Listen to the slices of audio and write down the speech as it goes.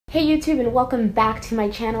Hey YouTube, and welcome back to my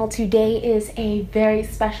channel. Today is a very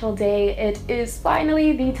special day. It is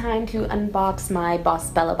finally the time to unbox my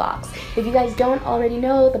Boss Bella box. If you guys don't already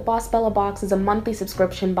know, the Boss Bella box is a monthly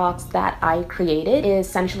subscription box that I created.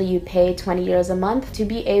 Essentially, you pay 20 euros a month to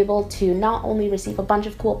be able to not only receive a bunch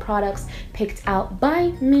of cool products picked out by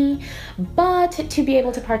me, but to be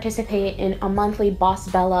able to participate in a monthly Boss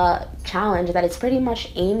Bella challenge that is pretty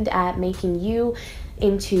much aimed at making you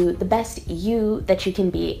into the best you that you can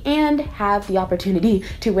be and have the opportunity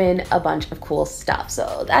to win a bunch of cool stuff.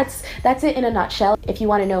 So that's it in a nutshell. If you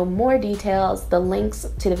want to know more details, the links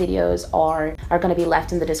to the videos are going to be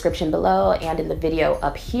left in the description below and in the video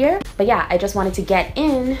up here. But yeah, I just wanted to get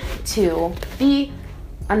into the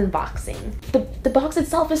unboxing. The box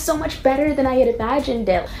itself is so much better than I had imagined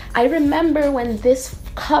it. I remember when this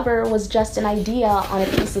cover was just an idea on a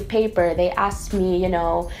piece of paper. They asked me,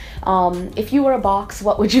 if you were a box,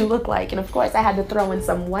 what would you look like? And of course I had to throw in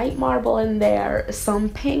some white marble in there, some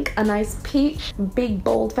pink, a nice peach, big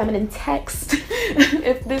bold feminine text.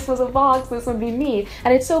 If this was a box, this would be me.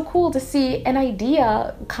 And it's so cool to see an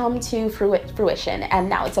idea come to fruition, and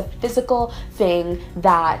now it's a physical thing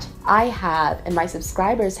that I have and my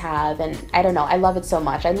subscribers have, and I don't know, I love it so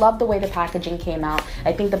much. I love the way the packaging came out.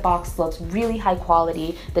 I think the box looks really high quality.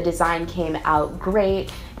 The design came out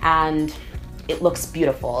great and it looks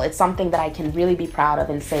beautiful. It's something that I can really be proud of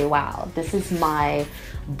and say, wow, this is my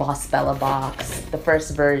Boss Bella box, the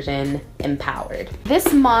first version, empowered.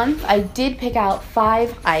 This month I did pick out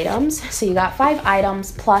 5 items. So you got 5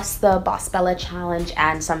 items plus the Boss Bella Challenge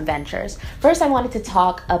and some ventures. First, I wanted to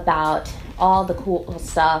talk about all the cool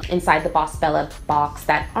stuff inside the Boss Bella box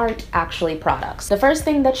that aren't actually products. The first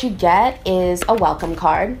thing that you get is a welcome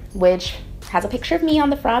card, which has a picture of me on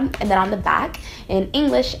the front, and then on the back in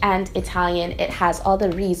English and Italian it has all the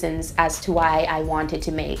reasons as to why I wanted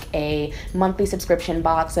to make a monthly subscription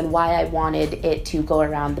box and why I wanted it to go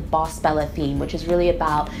around the Boss Bella theme, which is really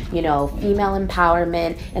about, female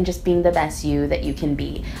empowerment and just being the best you that you can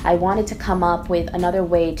be. I wanted to come up with another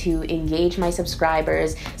way to engage my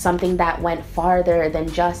subscribers, something that went farther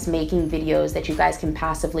than just making videos that you guys can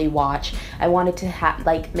passively watch. I wanted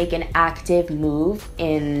to make an active move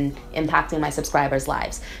in impacting my subscribers'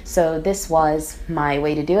 lives. So this was my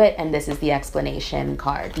way to do it, and this is the explanation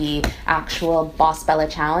card. The actual Boss Bella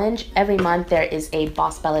Challenge. Every month there is a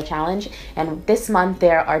Boss Bella Challenge, and this month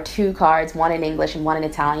there are 2 cards, one in English and one in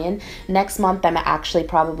Italian. Next month I'm actually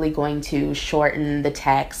probably going to shorten the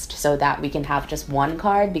text so that we can have just 1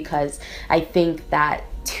 card, because I think that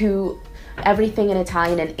everything in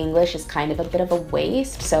Italian and English is kind of a bit of a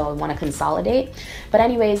waste, so I want to consolidate. But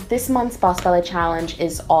anyways, this month's Boss Bella Challenge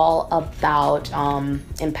is all about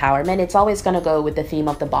empowerment. It's always going to go with the theme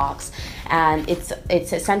of the box, and it's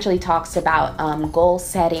essentially talks about goal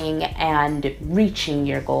setting and reaching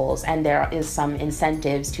your goals, and there is some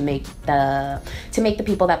incentives to make the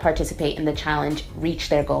people that participate in the challenge reach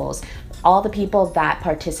their goals. All the people that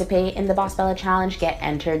participate in the Boss Bella Challenge get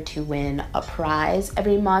entered to win a prize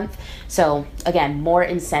every month. So again, more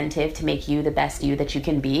incentive to make you the best you that you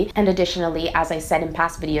can be. And additionally, as I said in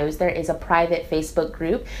past videos, there is a private Facebook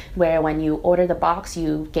group where when you order the box,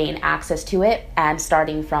 you gain access to it. And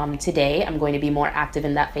starting from today, I'm going to be more active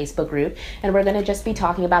in that Facebook group. And we're going to just be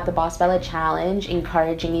talking about the Boss Bella Challenge,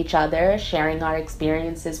 encouraging each other, sharing our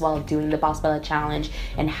experiences while doing the Boss Bella Challenge,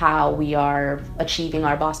 and how we are achieving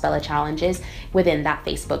our Boss Bella Challenge within that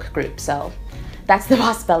Facebook group. So that's the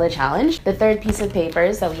Boss Bella Challenge. The third piece of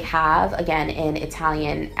papers that we have, again in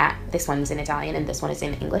Italian, this one's in Italian and this one is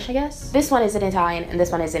in English, I guess. This one is in Italian and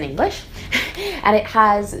this one is in English. And it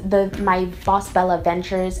has my Boss Bella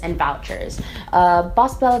ventures and vouchers.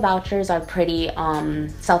 Boss Bella vouchers are pretty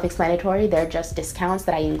self-explanatory. They're just discounts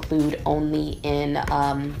that I include only in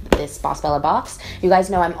this Boss Bella box. You guys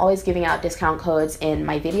know I'm always giving out discount codes in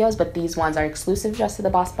my videos, but these ones are exclusive just to the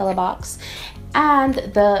Boss Bella box. And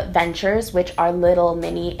the ventures, which are little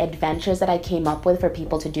mini adventures that I came up with for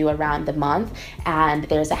people to do around the month. And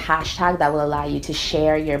there's a hashtag that will allow you to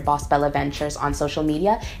share your Boss Bella ventures on social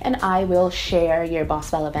media, and I will share your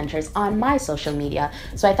Boss Bella ventures on my social media.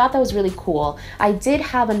 So I thought that was really cool. I did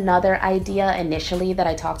have another idea initially that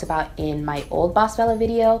I talked about in my old Boss Bella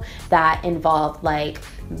video that involved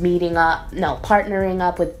partnering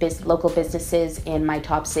up with local businesses in my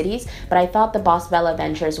top cities, but I thought the Boss Bella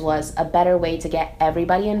Ventures was a better way to get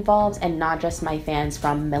everybody involved and not just my fans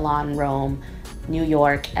from Milan, Rome, New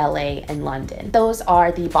York, LA, and London. Those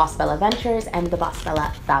are the Boss Bella Ventures and the Boss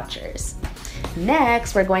Bella Vouchers.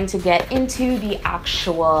 Next, we're going to get into the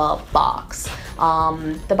actual box.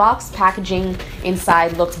 The box packaging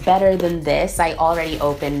inside looks better than this. I already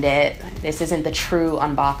opened it. This isn't the true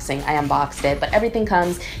unboxing. I unboxed it, but everything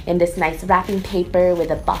comes in this nice wrapping paper with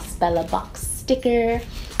a Boss Bella box sticker.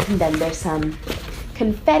 And then there's some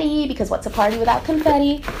confetti, because what's a party without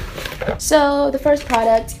confetti? So the first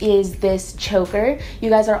product is this choker. You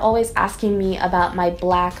guys are always asking me about my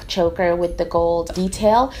black choker with the gold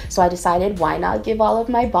detail, so I decided why not give all of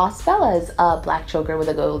my Boss Bellas a black choker with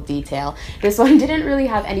a gold detail. This one didn't really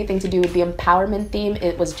have anything to do with the empowerment theme.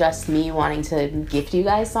 It was just me wanting to gift you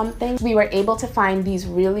guys something. We were able to find these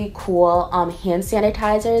really cool hand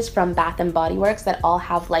sanitizers from Bath and Body Works that all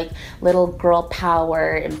have like little girl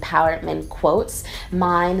power empowerment quotes.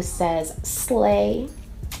 Mine says slay.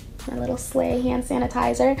 My little Slay hand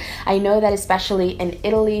sanitizer. I know that especially in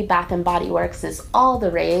Italy, Bath and Body Works is all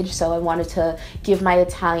the rage, so I wanted to give my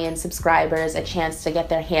Italian subscribers a chance to get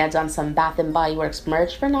their hands on some Bath and Body Works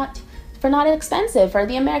merch for not expensive, for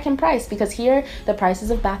the American price, because here the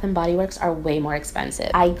prices of Bath and Body Works are way more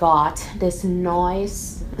expensive. I got this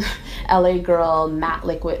nice LA Girl matte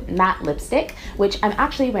lipstick, which I'm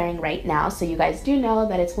actually wearing right now, so you guys do know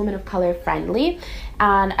that it's women of color friendly.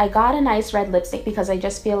 And I got a nice red lipstick because I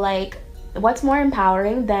just feel like what's more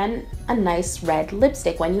empowering than a nice red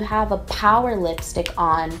lipstick? When you have a power lipstick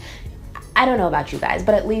on, I don't know about you guys,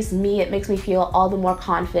 but at least me, it makes me feel all the more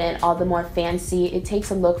confident, all the more fancy. It takes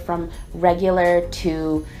a look from regular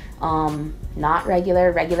to not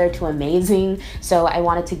regular, regular to amazing. So I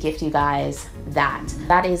wanted to gift you guys that.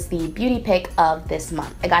 That is the beauty pick of this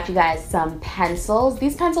month. I got you guys some pencils.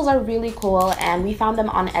 These pencils are really cool, and we found them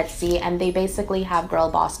on Etsy, and they basically have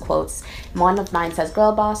girl boss quotes. One of mine says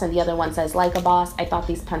girl boss and the other one says like a boss. I thought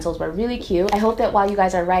these pencils were really cute. I hope that while you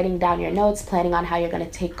guys are writing down your notes, planning on how you're gonna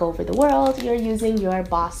take over the world, you're using your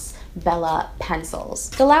Boss Bella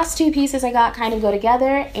pencils. The last two pieces I got kind of go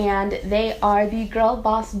together, and they are the Girl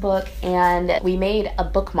Boss book, and we made a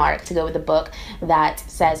bookmark to go with the book that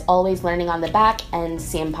says always learning on the back and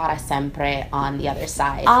si impara sempre on the other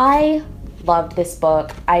side. I loved this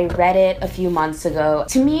book. I read it a few months ago.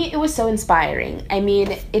 To me, it was so inspiring. I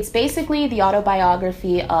mean, it's basically the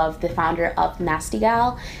autobiography of the founder of Nasty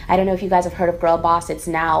Gal. I don't know if you guys have heard of Girl Boss. It's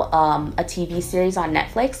now a TV series on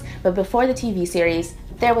Netflix, but before the TV series,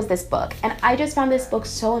 there was this book, and I just found this book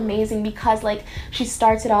so amazing because, like, she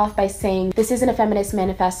starts it off by saying, this isn't a feminist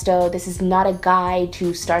manifesto, this is not a guide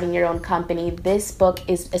to starting your own company. This book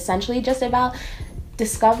is essentially just about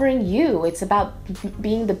discovering you. It's about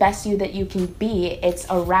being the best you that you can be. It's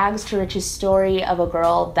a rags to riches story of a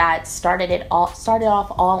girl that started off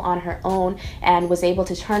all on her own and was able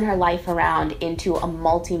to turn her life around into a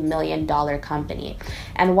multi-million-dollar company.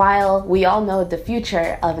 And while we all know the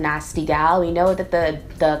future of Nasty Gal, we know that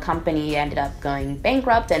the company ended up going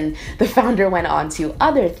bankrupt and the founder went on to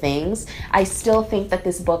other things, I still think that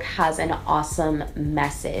this book has an awesome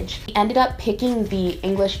message. I ended up picking the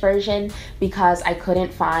English version because I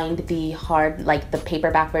couldn't find the hard, like the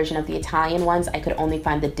paperback version of the Italian ones. I could only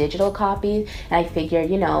find the digital copy, and I figured,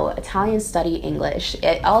 you know, Italians study English.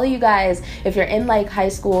 All of you guys, if you're in like high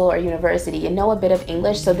school or university, you know a bit of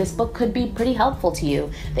English, so this book could be pretty helpful to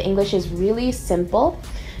you. The English is really simple,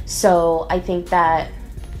 so I think that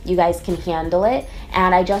you guys can handle it,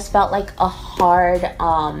 and I just felt like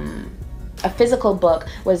a physical book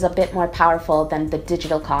was a bit more powerful than the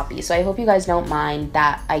digital copy. So I hope you guys don't mind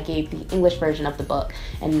that I gave the English version of the book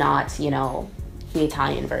and not, you know, the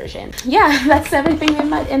Italian version. Yeah, that's everything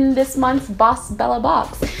in this month's Boss Bella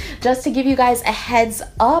box. Just to give you guys a heads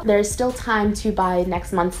up, there's still time to buy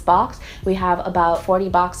next month's box. We have about 40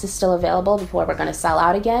 boxes still available before we're gonna sell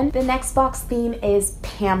out again. The next box theme is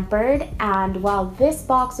pampered, and while this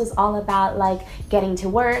box is all about like getting to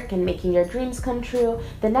work and making your dreams come true,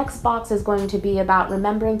 the next box is going to be about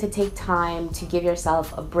remembering to take time to give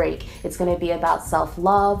yourself a break. It's gonna be about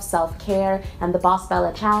self-love, self-care, and the Boss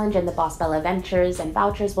Bella Challenge and the Boss Bella Ventures and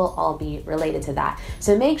vouchers will all be related to that.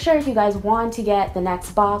 So make sure if you guys want to get the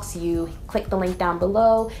next box, you click the link down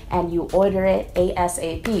below and you order it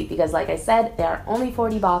ASAP, because like I said, there are only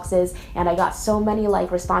 40 boxes, and I got so many like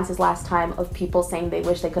responses last time of people saying they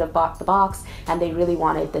wish they could have bought the box and they really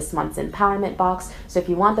wanted this month's empowerment box. So if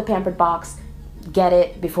you want the pampered box, get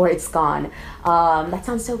it before it's gone. That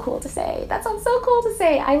sounds so cool to say. That sounds so cool to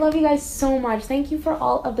say. I love you guys so much. Thank you for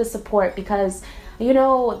all of the support, because, you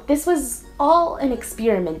know, this was all an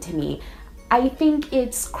experiment to me. I think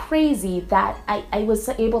it's crazy that I was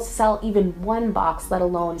able to sell even one box, let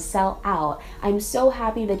alone sell out. I'm so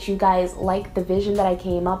happy that you guys like the vision that I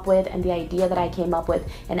came up with and the idea that I came up with,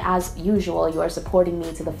 and as usual, you are supporting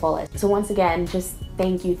me to the fullest. So once again, just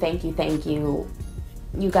thank you, thank you, thank you.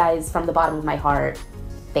 You guys, from the bottom of my heart,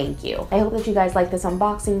 thank you. I hope that you guys like this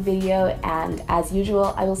unboxing video, and as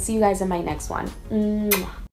usual, I will see you guys in my next one. Mwah.